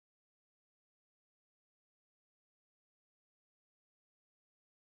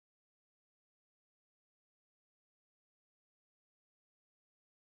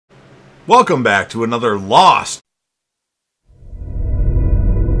Welcome back to another Lost.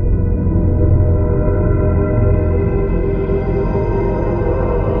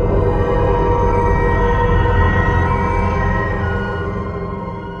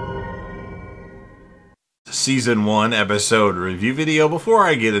 Season 1 episode review video. Before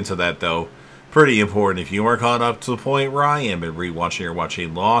I get into that though, pretty important, if you are caught up to the point where I am and rewatching or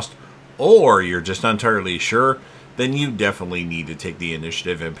watching Lost, or you're just not entirely sure, then you definitely need to take the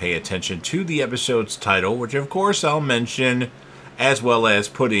initiative and pay attention to the episode's title, which of course I'll mention, as well as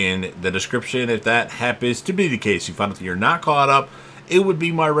put in the description. If that happens to be the case, you find out that you're not caught up, it would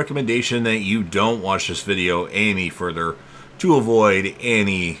be my recommendation that you don't watch this video any further to avoid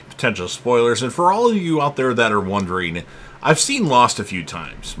any potential spoilers. And for all of you out there that are wondering, I've seen Lost a few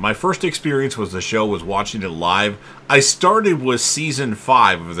times. My first experience with the show was watching it live. I started with season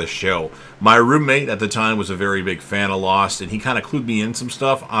 5 of the show. My roommate at the time was a very big fan of Lost, and he kind of clued me in on some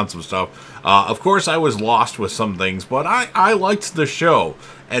stuff. Of course, I was lost with some things, but I liked the show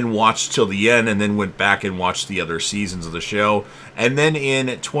and watched till the end, and then went back and watched the other seasons of the show. And then in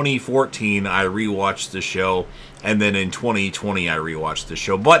 2014, I rewatched the show, and then in 2020, I rewatched the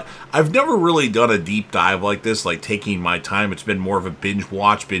show. But I've never really done a deep dive like this, like taking my time. It's been more of a binge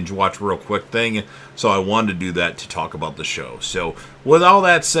watch real quick thing. So I wanted to do that to talk about the show. So with all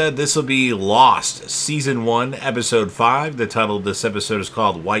that said, this will be Lost, Season 1, Episode 5. The title of this episode is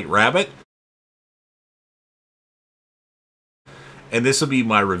called White Rabbit. And this will be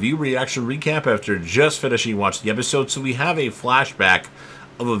my review, reaction, recap after just finishing watching the episode. So we have a flashback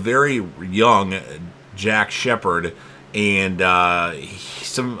of a very young Jack Shephard, and a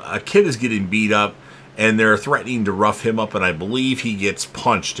kid is getting beat up, and they're threatening to rough him up, and I believe he gets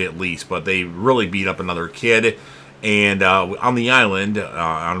punched at least, but they really beat up another kid. And on the island,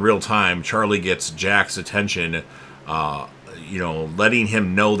 on real time, Charlie gets Jack's attention, letting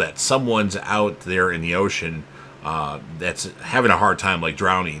him know that someone's out there in the ocean that's having a hard time, like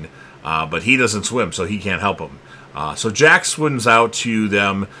drowning, but he doesn't swim, so he can't help him. So Jack swims out to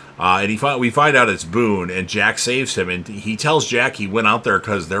them, and we find out it's Boone, and Jack saves him, and he tells Jack he went out there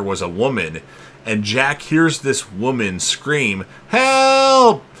because there was a woman, and Jack hears this woman scream,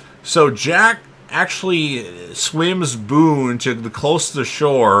 "Help!" So Jack actually swims Boone to the close to the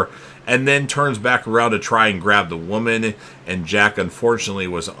shore, and then turns back around to try and grab the woman, and Jack unfortunately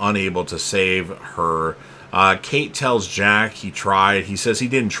was unable to save her. Kate tells Jack he tried. He says he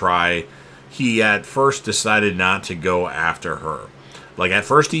didn't try. He at first decided not to go after her. Like at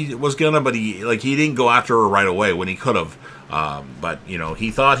first he was gonna, but he didn't go after her right away when he could have. But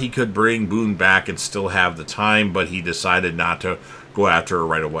he thought he could bring Boone back and still have the time, but he decided not to go after her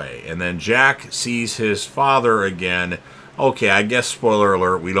right away. And then Jack sees his father again. Okay, I guess spoiler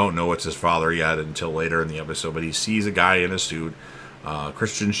alert, we don't know it's his father yet until later in the episode, but he sees a guy in a suit,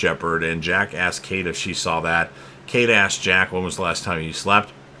 Christian Shephard, and Jack asks Kate if she saw that. Kate asks Jack when was the last time he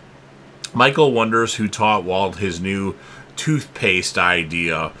slept. Michael wonders who taught Walt his new toothpaste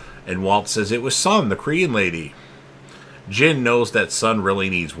idea, and Walt says it was Sun, the Korean lady. Jin knows that Sun really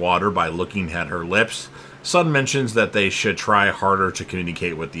needs water by looking at her lips. Sun mentions that they should try harder to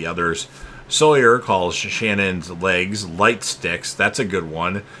communicate with the others. Sawyer calls Shannon's legs light sticks. That's a good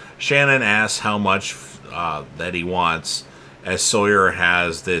one. Shannon asks how much that he wants, as Sawyer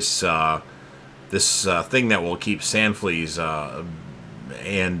has this thing that will keep sand fleas,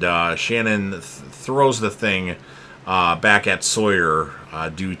 and Shannon throws the thing back at Sawyer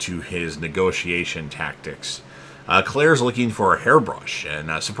due to his negotiation tactics. Claire's looking for a hairbrush,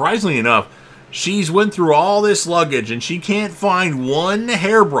 and surprisingly enough, she's went through all this luggage and she can't find one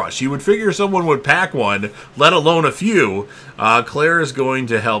hairbrush. You would figure someone would pack one, let alone a few. Claire is going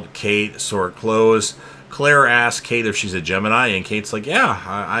to help Kate sort clothes. Claire asks Kate if she's a Gemini, and Kate's like, "Yeah,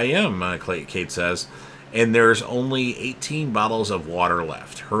 I am," Kate says. And there's only 18 bottles of water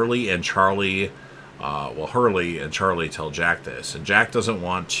left. Hurley and Charlie tell Jack this, and Jack doesn't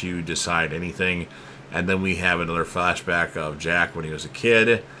want to decide anything. And then we have another flashback of Jack when he was a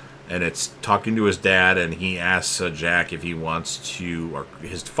kid, and it's talking to his dad, and he asks Jack if he wants to, or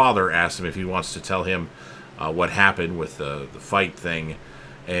his father asks him if he wants to tell him what happened with the fight thing.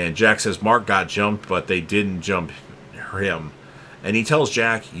 And Jack says Mark got jumped, but they didn't jump him. And he tells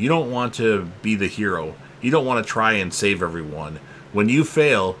Jack, you don't want to be the hero. You don't want to try and save everyone. When you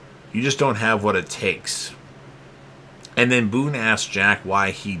fail, you just don't have what it takes. And then Boone asks Jack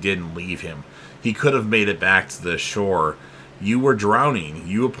why he didn't leave him. He could have made it back to the shore. You were drowning.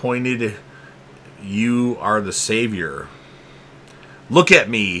 You are the savior. Look at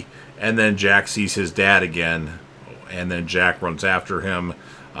me. And then Jack sees his dad again. And then Jack runs after him.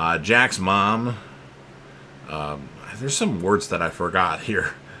 Jack's mom. There's some words that I forgot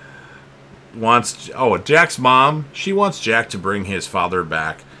here. Jack's mom, she wants Jack to bring his father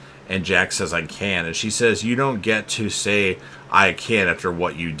back. And Jack says, I can. And she says, you don't get to say I can after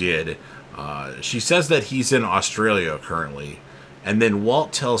what you did. She says that he's in Australia currently. And then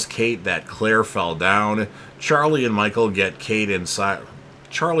Walt tells Kate that Claire fell down. Charlie and Michael get Claire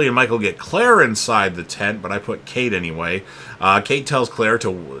inside the tent, but I put Kate anyway. Kate tells Claire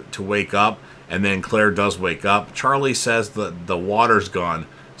to wake up, and then Claire does wake up. Charlie says that the water's gone.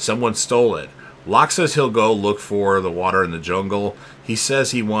 Someone stole it. Locke says he'll go look for the water in the jungle. He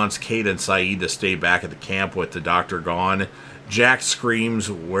says he wants Kate and Sayid to stay back at the camp with the doctor gone. Jack screams,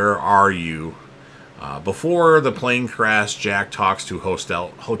 "Where are you?" Before the plane crash, Jack talks to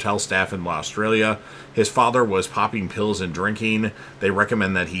hotel staff in Australia. His father was popping pills and drinking. They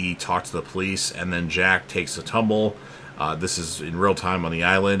recommend that he talk to the police, and then Jack takes a tumble. This is in real time on the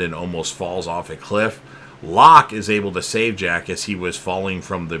island and almost falls off a cliff. Locke is able to save Jack as he was falling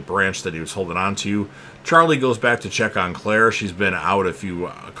from the branch that he was holding onto. Charlie goes back to check on Claire. She's been out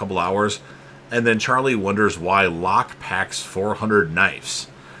a couple hours. And then Charlie wonders why Locke packs 400 knives.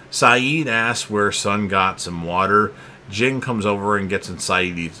 Sayid asks where Son got some water. Jin comes over and gets in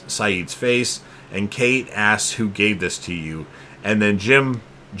Sayid's face. And Kate asks who gave this to you. And then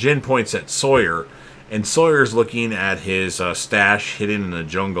Jin points at Sawyer. And Sawyer's looking at his stash hidden in the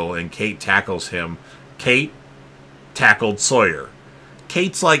jungle. And Kate tackles him. Kate tackled Sawyer.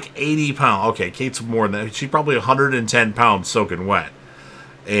 Kate's like 80 pounds. Okay, Kate's more than that. She's probably 110 pounds soaking wet.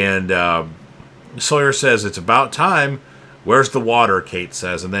 And Sawyer says, it's about time. Where's the water? Kate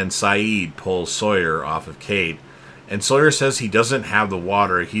says. And then Sayid pulls Sawyer off of Kate. And Sawyer says he doesn't have the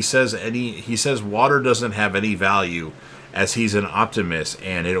water. He says water doesn't have any value as he's an optimist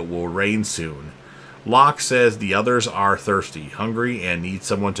and it will rain soon. Locke says the others are thirsty, hungry, and need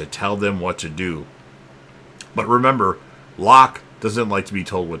someone to tell them what to do. But remember, Locke doesn't like to be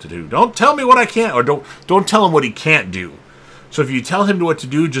told what to do. Don't tell me what I can't, or don't tell him what he can't do. So if you tell him what to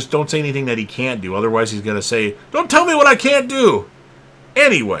do, just don't say anything that he can't do. Otherwise, he's going to say, don't tell me what I can't do.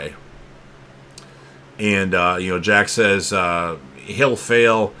 Anyway. And, Jack says he'll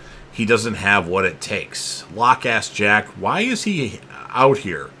fail. He doesn't have what it takes. Locke asks Jack, why is he out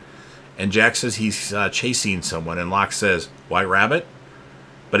here? And Jack says he's chasing someone. And Locke says, White Rabbit?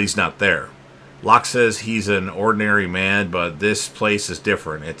 But he's not there. Locke says he's an ordinary man, but this place is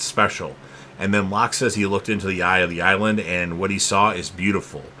different. It's special. And then Locke says he looked into the eye of the island, and what he saw is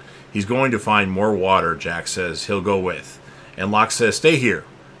beautiful. He's going to find more water, Jack says he'll go with. And Locke says, stay here.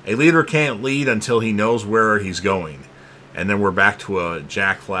 A leader can't lead until he knows where he's going. And then we're back to a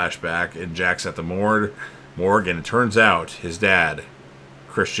Jack flashback, and Jack's at the morgue, and it turns out his dad,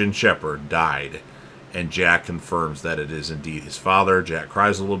 Christian Shepherd, died. And Jack confirms that it is indeed his father. Jack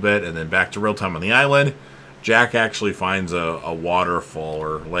cries a little bit, and then back to real time on the island. Jack actually finds a waterfall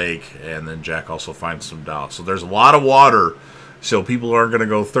or lake, and then Jack also finds some dolls. So there's a lot of water, so people aren't going to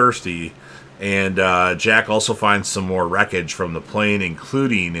go thirsty. And Jack also finds some more wreckage from the plane,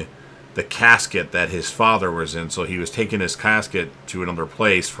 including the casket that his father was in. So he was taking his casket to another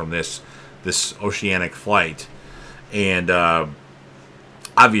place from this oceanic flight. And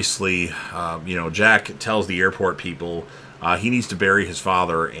obviously, Jack tells the airport people he needs to bury his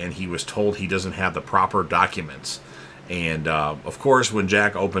father, and he was told he doesn't have the proper documents. And, of course, when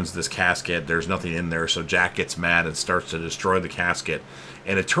Jack opens this casket, there's nothing in there, so Jack gets mad and starts to destroy the casket.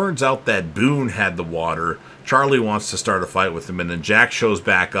 And it turns out that Boone had the water. Charlie wants to start a fight with him, and then Jack shows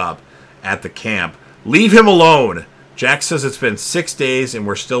back up at the camp. Leave him alone! Jack says it's been 6 days, and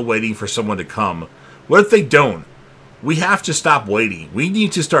we're still waiting for someone to come. What if they don't? We have to stop waiting. We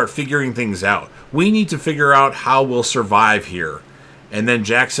need to start figuring things out. We need to figure out how we'll survive here. And then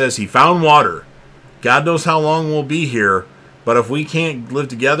Jack says he found water. God knows how long we'll be here, but if we can't live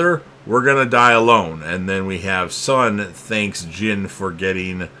together, we're going to die alone. And then we have Son thanks Jin for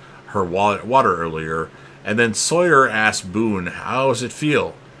getting her water earlier. And then Sawyer asks Boone, how does it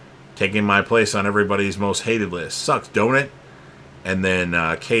feel? Taking my place on everybody's most hated list. Sucks, don't it? And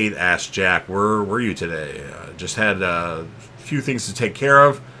then Kate asked Jack, where were you today? Just had a few things to take care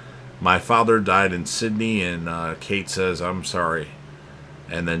of. My father died in Sydney, and Kate says, I'm sorry.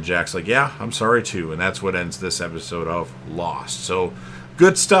 And then Jack's like, yeah, I'm sorry too. And that's what ends this episode of Lost. So,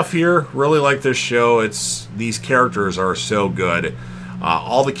 good stuff here. Really like this show. These characters are so good.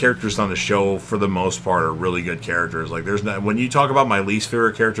 All the characters on the show, for the most part, are really good characters. Like, when you talk about my least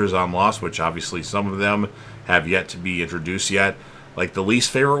favorite characters on Lost, which obviously some of them have yet to be introduced yet, like, the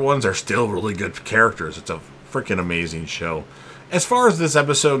least favorite ones are still really good characters. It's a freaking amazing show. As far as this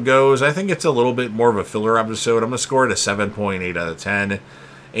episode goes, I think it's a little bit more of a filler episode. I'm going to score it a 7.8 out of 10.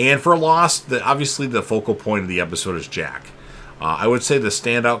 And for Lost, obviously the focal point of the episode is Jack. I would say the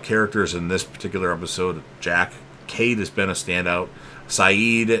standout characters in this particular episode, Jack, Kate has been a standout,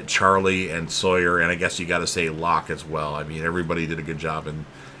 Saeed, Charlie, and Sawyer, and I guess you got to say Locke as well. I mean, everybody did a good job in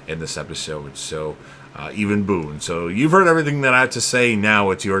this episode, so even Boone. So you've heard everything that I have to say.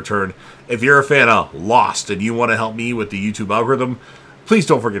 Now it's your turn. If you're a fan of Lost and you want to help me with the YouTube algorithm, please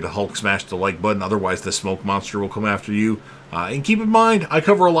don't forget to Hulk smash the like button, otherwise the smoke monster will come after you. And keep in mind, I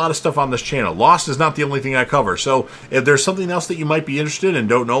cover a lot of stuff on this channel. Lost is not the only thing I cover, so if there's something else that you might be interested in and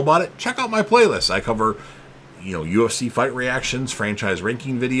don't know about it, check out my playlist. I cover, UFC fight reactions, franchise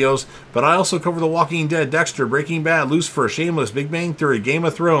ranking videos, but I also cover The Walking Dead, Dexter, Breaking Bad, Lucifer, Shameless, Big Bang Theory, Game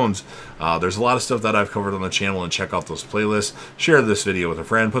of Thrones. There's a lot of stuff that I've covered on the channel, and check out those playlists. Share this video with a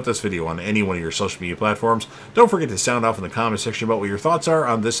friend. Put this video on any one of your social media platforms. Don't forget to sound off in the comment section about what your thoughts are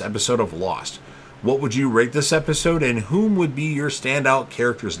on this episode of Lost. What would you rate this episode, and whom would be your standout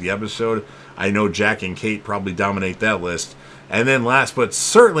characters of the episode? I know Jack and Kate probably dominate that list. And then last but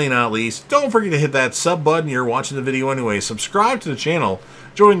certainly not least, don't forget to hit that sub button. You're watching the video anyway. Subscribe to the channel,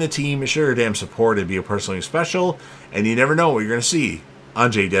 join the team, share your damn support, and be a personally special. And you never know what you're going to see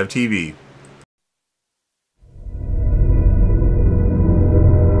on JDev TV.